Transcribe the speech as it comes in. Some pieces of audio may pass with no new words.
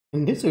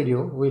In this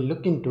video, we'll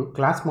look into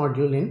class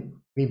module in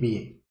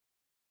VBA.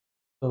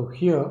 So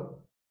here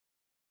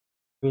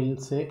we'll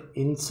say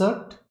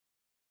insert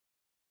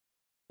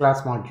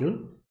class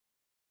module,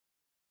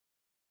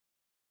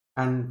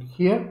 and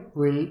here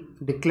we'll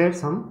declare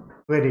some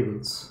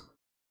variables.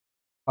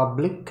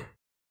 Public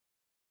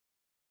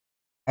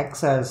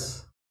x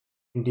as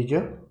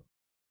integer,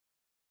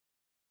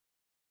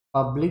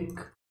 public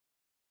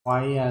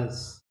y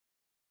as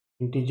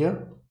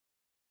integer,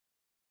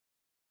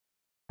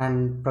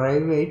 and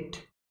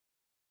private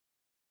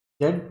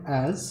z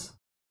as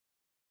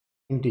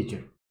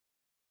integer.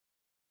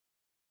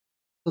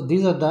 So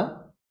these are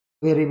the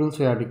variables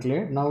we have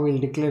declared. Now we'll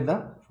declare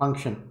the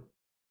function.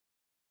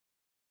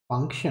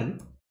 Function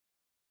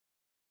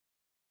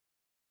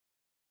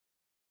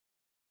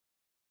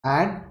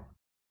add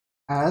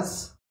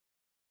as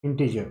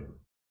integer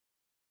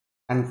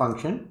and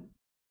function.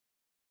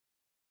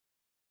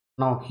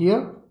 Now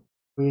here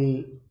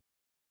we'll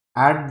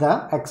add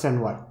the x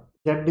and y.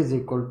 Z is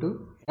equal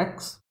to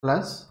x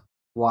plus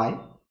y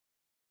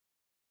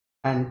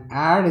and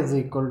add is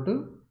equal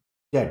to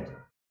z.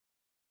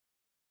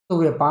 So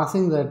we are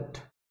passing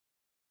that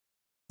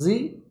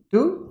z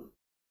to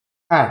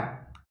add.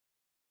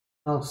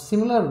 Now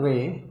similar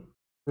way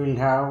we'll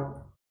have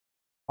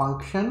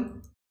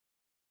function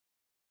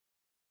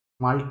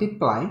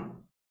multiply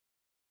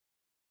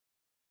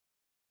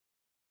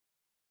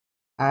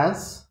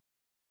as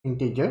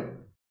integer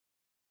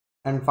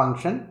and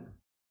function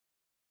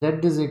z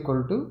is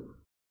equal to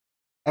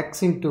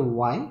x into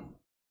y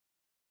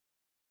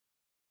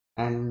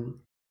and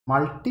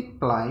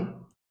multiply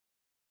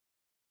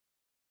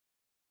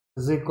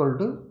is equal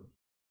to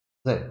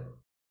z.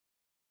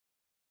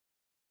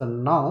 So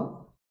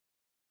now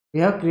we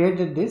have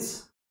created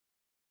this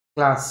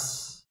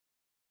class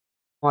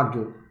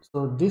module.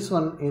 So this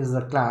one is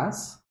the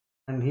class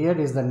and here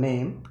is the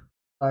name.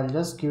 So I'll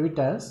just give it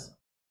as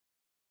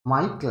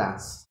my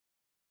class.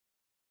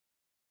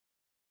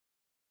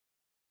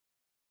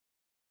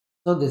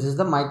 So this is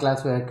the my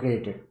class we have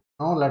created.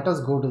 Now let us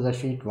go to the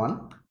sheet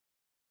 1.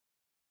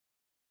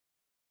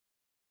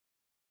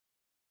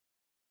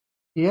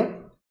 Here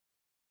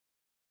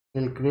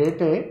we'll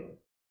create a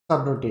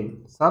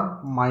subroutine,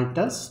 sub my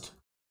test.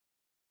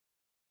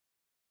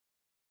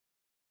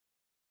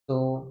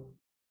 So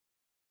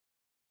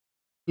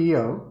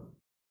here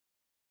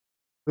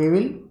we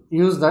will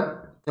use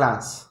that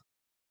class.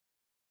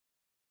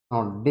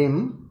 Now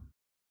dim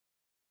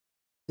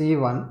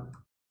c1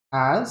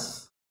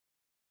 as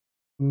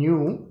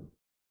new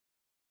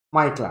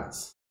my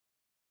class.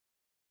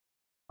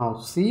 Now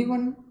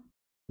c1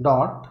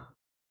 dot,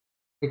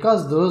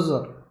 because those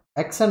are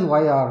x and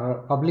y are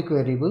public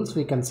variables,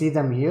 we can see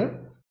them here,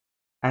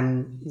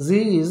 and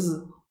z is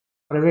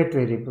private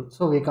variable,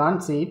 so we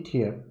can't see it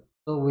here.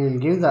 So we will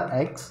give the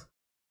x,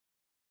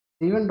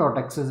 c1 dot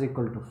x is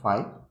equal to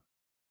 5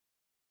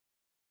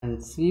 and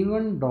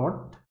c1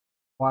 dot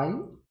y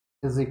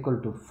is equal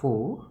to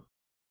 4.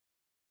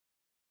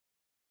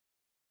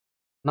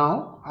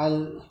 Now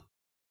I'll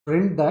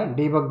print the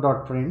debug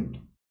dot print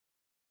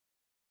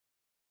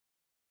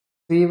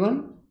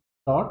c1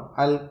 dot,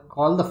 I'll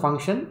call the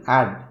function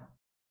add.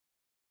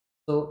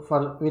 So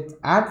for with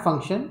add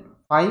function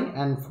 5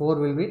 and 4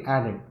 will be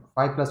added.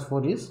 5 plus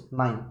 4 is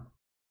 9,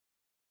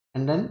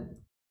 and then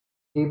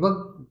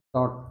debug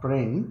dot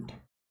print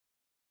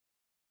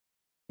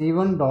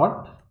c1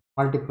 dot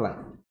multiply.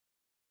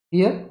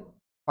 Here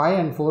 5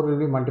 and 4 will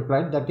be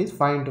multiplied, that is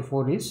 5 into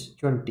 4 is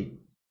 20.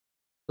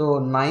 So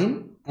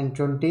 9 and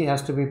 20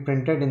 has to be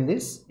printed in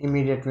this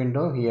immediate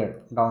window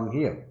here, down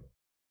here.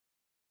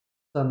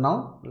 So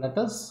now let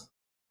us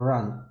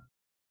run.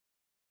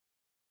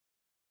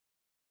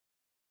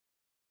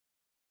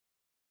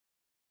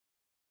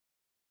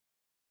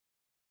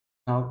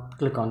 Now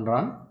click on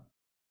run.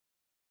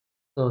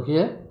 So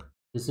here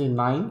you see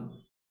 9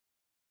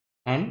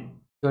 and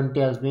 20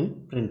 has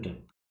been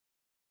printed.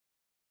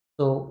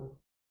 So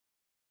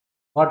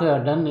what we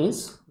have done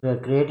is we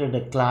have created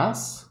a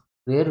class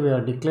where we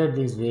have declared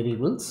these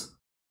variables.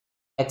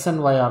 X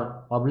and y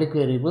are public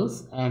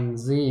variables and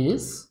z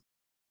is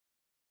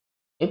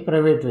a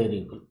private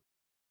variable,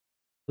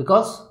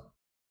 because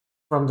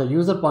from the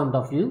user point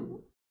of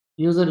view,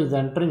 user is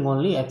entering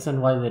only x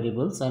and y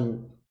variables,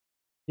 and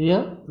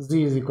here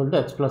z is equal to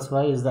x plus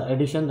y is the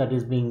addition that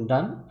is being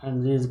done,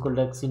 and z is equal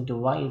to x into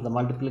y is the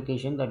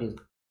multiplication that is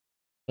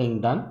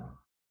being done,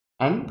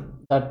 and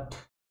that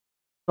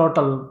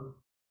total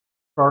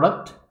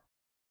product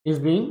is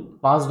being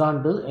passed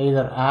on to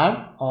either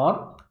add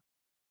or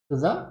to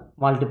the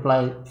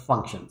multiply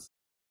functions,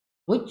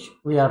 which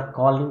we are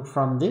calling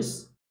from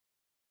this.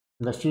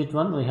 In the sheet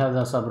 1 we have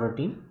the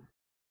subroutine.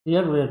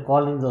 Here we are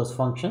calling those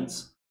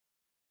functions,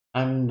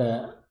 and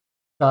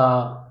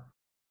the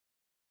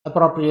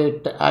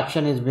appropriate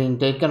action is being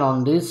taken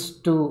on these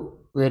two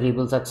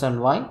variables x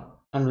and y,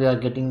 and we are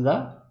getting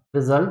the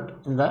result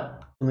in the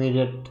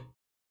immediate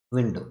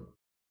window,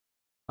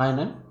 9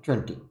 and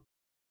 20.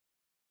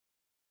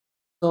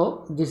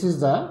 So this is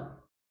the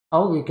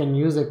how we can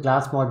use a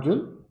class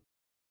module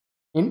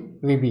in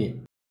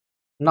VBA.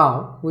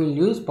 Now we'll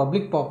use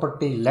public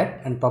property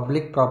let and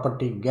public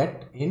property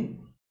get in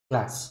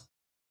class.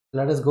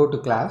 Let us go to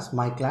class,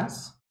 my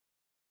class,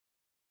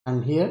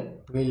 and here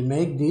we'll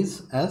make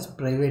these as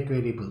private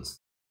variables.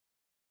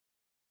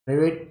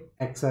 Private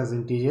x as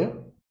integer,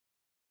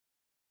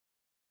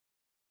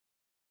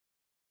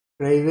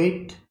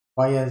 private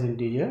y as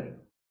integer,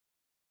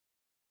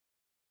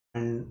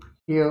 and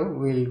here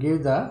we'll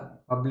give the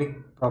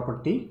public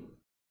property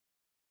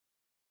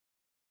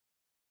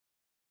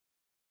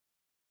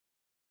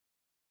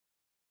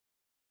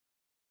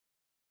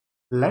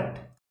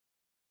let.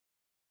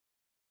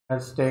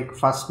 Let's take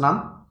first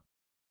num,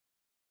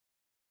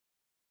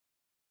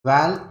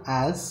 val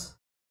as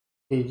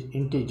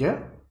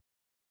integer,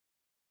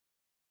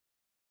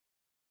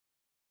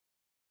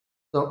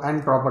 so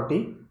and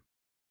property,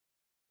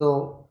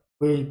 so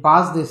we'll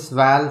pass this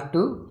val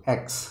to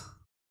x.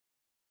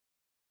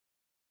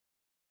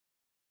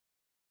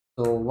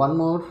 So one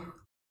more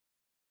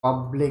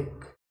public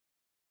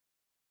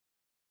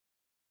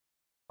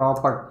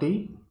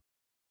property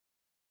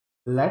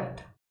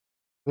let,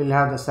 we'll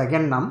have the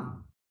second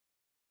num,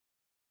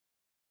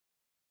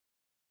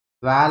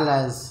 val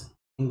as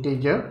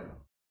integer,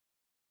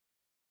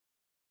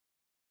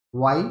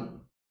 y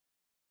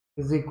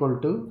is equal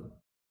to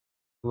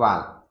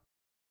val.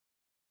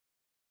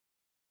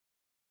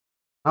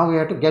 Now we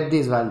have to get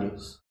these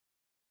values.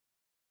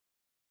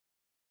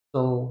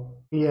 So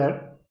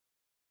here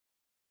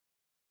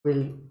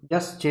we'll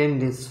just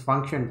change this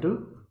function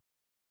to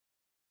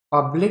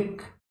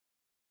public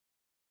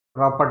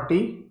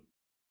property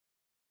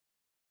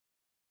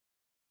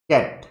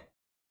get,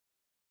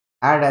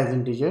 add as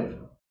integer,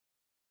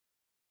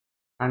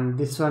 and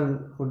this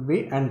one would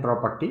be end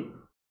property.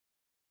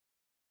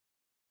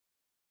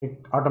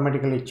 It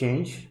automatically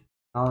changed.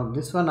 Now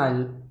this one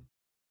I'll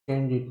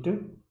change it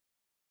to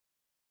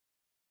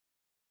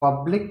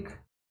public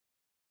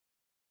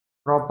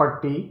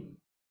property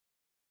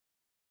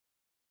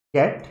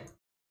get,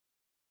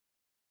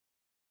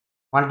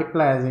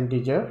 multiply as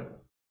integer,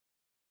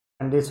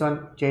 and this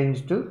one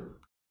changed to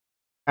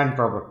end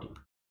property.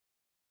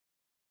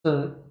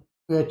 So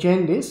we have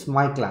changed this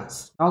my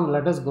class. Now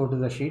let us go to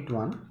the sheet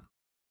 1,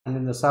 and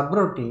in the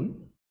subroutine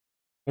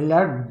we'll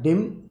add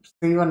dim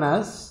c1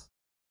 as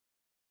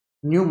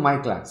new my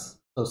class.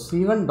 So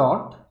c1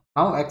 dot,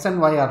 now x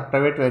and y are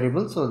private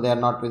variables, so they are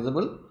not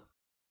visible.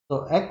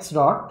 So x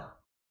dot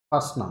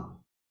first num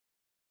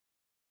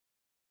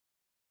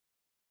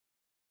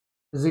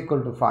is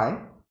equal to 5.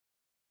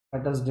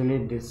 Let us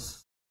delete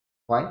this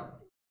y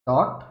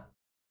dot,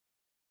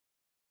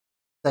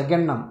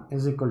 second num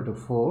is equal to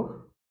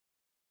 4,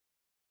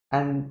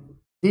 and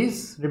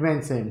these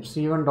remain same,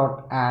 c1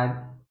 dot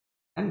add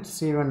and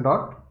c1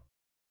 dot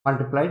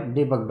multiply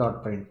debug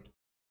dot print.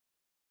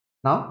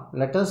 Now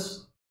let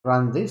us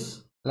run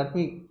this. Let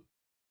me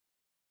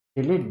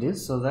delete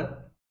this so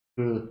that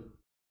it will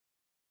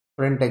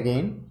print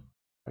again.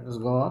 Let us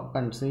go up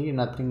and see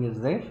nothing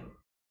is there.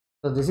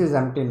 So this is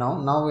empty now.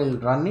 Now we'll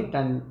run it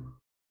and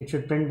it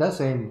should print the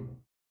same.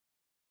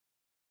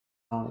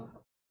 Now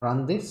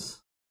run this.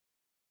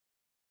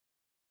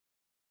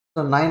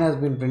 So 9 has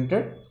been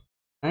printed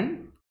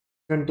and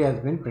 20 has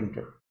been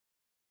printed.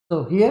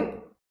 So here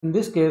in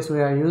this case we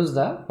have used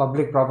the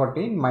public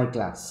property in my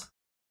class,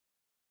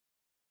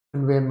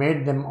 and we have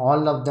made them,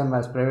 all of them,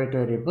 as private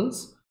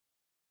variables,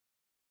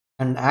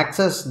 and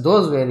access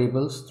those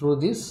variables through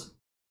this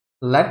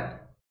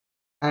let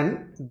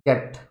and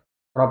get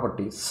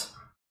properties.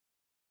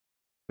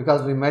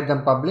 Because we made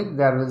them public,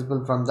 they are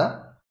visible from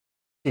the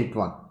sheet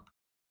 1.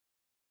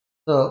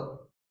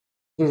 So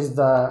this is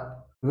the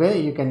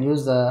way you can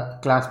use the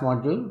class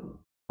module,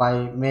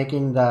 by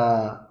making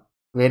the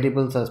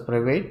variables as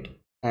private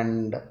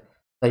and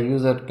the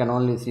user can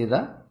only see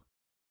the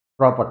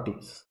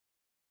properties.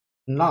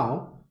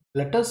 Now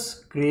let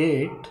us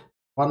create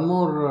one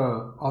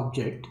more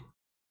object,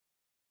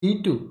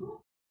 t2,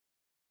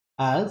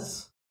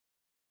 as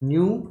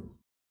new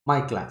my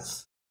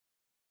class.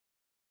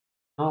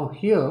 Now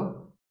here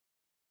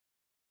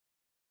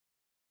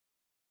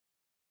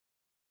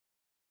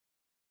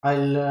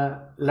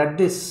I'll let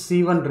this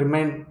c1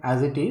 remain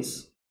as it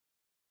is,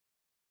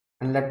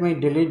 and let me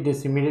delete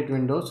this immediate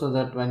window so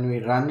that when we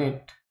run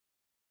it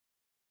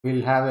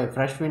we'll have a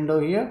fresh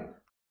window here.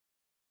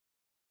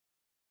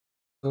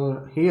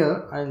 So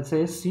here I'll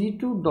say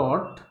c2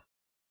 dot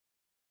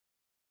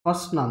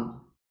first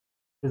num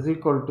is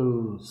equal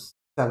to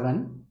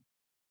 7,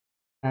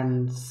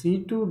 and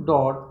c2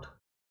 dot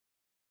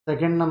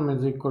second num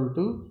is equal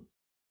to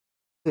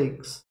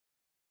 6,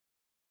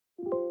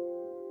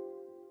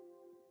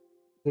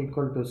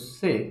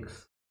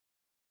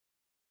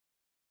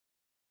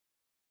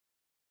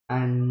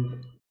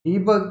 and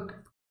debug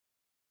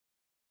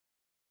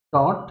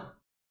dot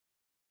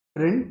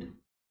print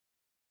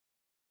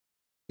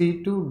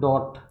c2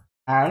 dot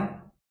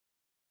add,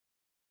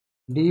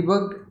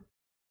 debug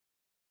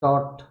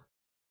dot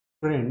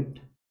print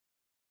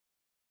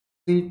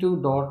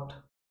c2 dot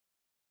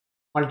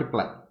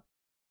multiply.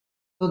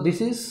 So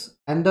this is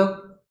end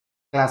of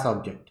class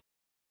object.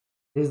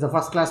 This is the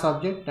first class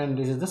object and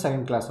this is the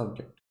second class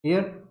object. Here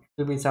it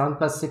will be 7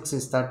 plus 6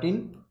 is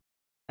 13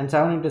 and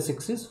 7 into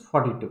 6 is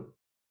 42.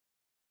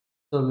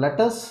 So let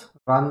us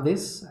run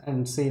this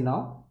and see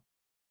now.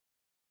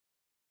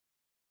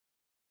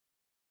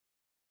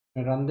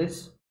 I run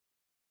this.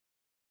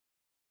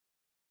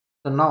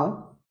 So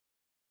now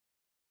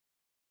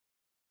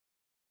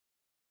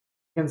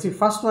you can see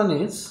first one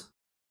is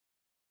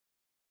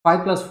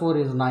 5 plus 4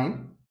 is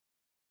 9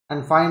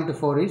 and 5 into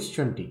 4 is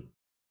 20.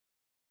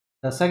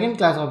 The second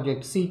class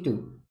object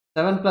C2,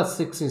 7 plus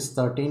 6 is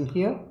 13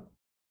 here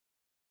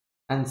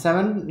and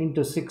 7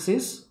 into 6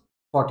 is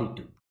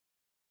 42.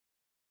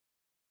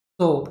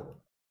 So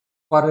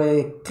for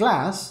a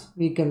class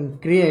we can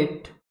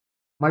create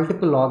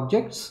multiple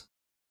objects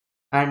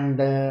and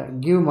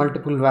give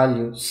multiple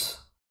values.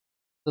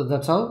 So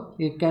that's how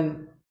you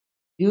can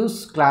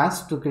use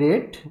class to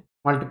create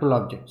multiple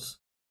objects.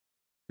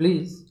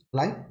 Please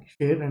like,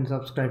 share and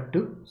subscribe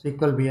to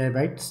SQL VBA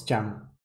Bytes channel.